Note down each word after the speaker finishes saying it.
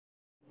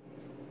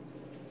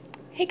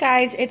Hey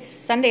guys, it's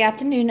Sunday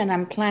afternoon and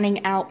I'm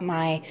planning out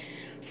my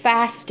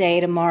fast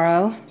day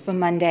tomorrow for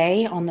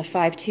Monday on the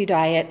 5-2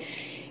 diet.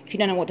 If you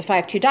don't know what the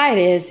 5-2 diet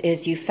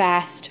is you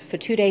fast for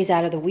 2 days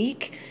out of the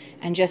week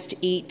and just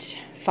eat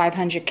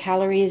 500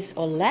 calories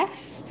or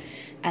less.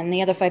 And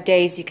the other 5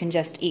 days you can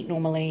just eat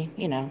normally,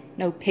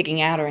 no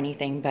pigging out or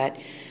anything, but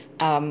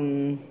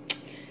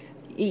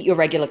eat your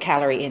regular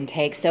calorie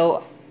intake.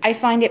 So I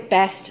find it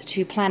best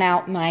to plan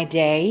out my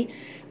day.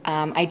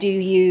 I do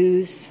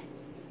use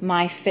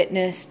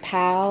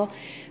MyFitnessPal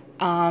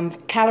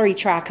calorie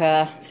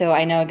tracker, so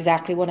I know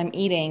exactly what I'm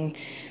eating.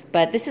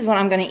 But this is what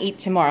I'm going to eat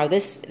tomorrow.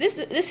 This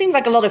seems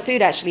like a lot of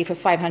food actually for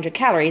 500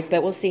 calories,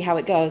 but we'll see how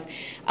it goes.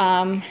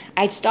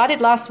 I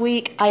started last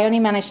week. I only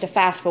managed to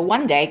fast for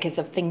 1 day because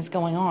of things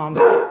going on,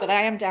 but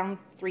I am down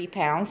 3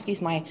 pounds.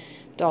 Excuse my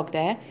dog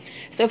there.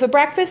 So for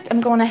breakfast,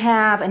 I'm going to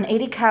have an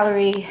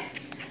 80-calorie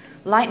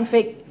light and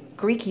fit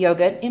Greek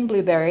yogurt in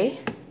blueberry,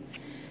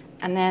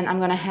 and then I'm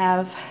going to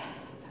have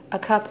a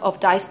cup of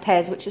diced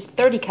pears, which is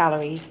 30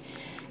 calories.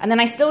 And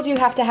then I still do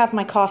have to have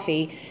my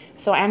coffee,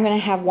 so I'm going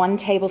to have 1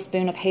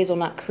 tablespoon of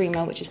hazelnut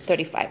creamer, which is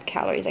 35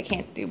 calories. I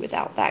can't do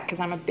without that because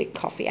I'm a big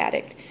coffee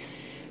addict.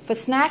 For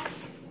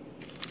snacks,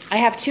 I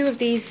have 2 of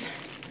these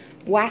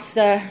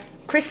Wassa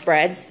crisp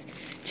breads.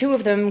 2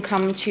 of them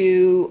come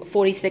to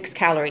 46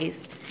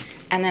 calories.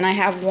 And then I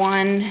have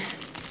 1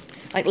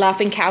 like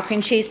Laughing Cow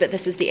cream cheese, but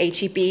this is the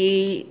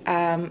H-E-B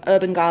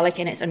urban garlic,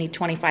 and it's only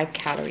 25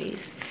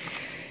 calories.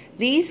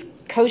 These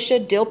kosher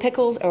dill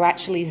pickles are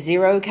actually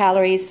 0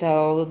 calories,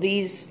 so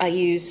these I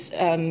use,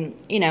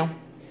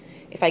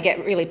 if I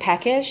get really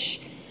peckish.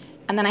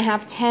 And then I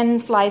have 10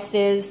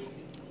 slices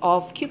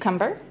of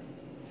cucumber.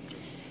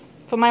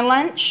 For my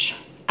lunch,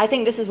 I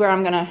think this is where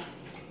I'm going to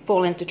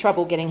fall into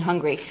trouble getting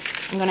hungry.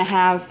 I'm going to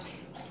have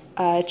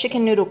a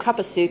chicken noodle cup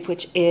of soup,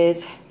 which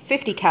is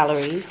 50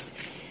 calories.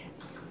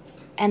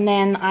 And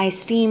then I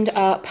steamed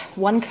up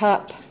 1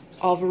 cup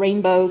of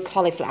rainbow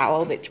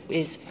cauliflower, which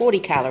is 40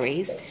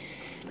 calories.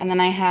 And then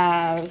I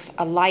have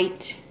a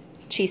light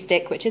cheese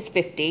stick, which is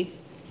 50.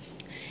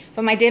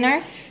 For my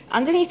dinner,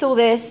 underneath all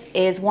this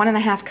is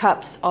 1.5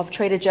 cups of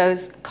Trader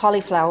Joe's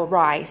cauliflower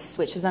rice,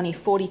 which is only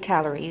 40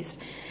 calories.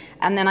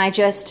 And then I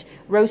just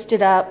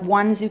roasted up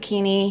 1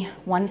 zucchini,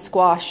 1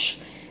 squash,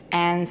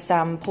 and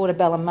some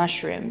portobello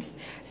mushrooms.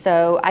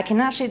 So I can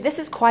actually, this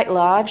is quite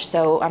large,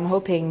 so I'm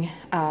hoping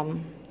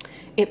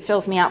it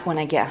fills me up when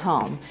I get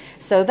home.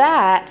 So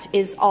that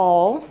is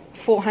all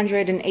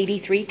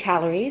 483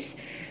 calories.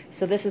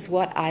 So this is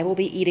what I will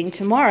be eating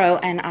tomorrow,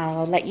 and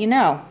I'll let you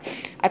know.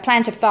 I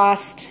plan to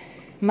fast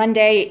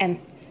Monday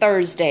and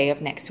Thursday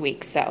of next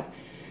week, so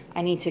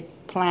I need to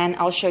plan.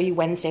 I'll show you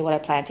Wednesday what I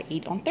plan to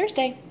eat on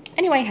Thursday.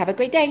 Anyway, have a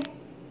great day.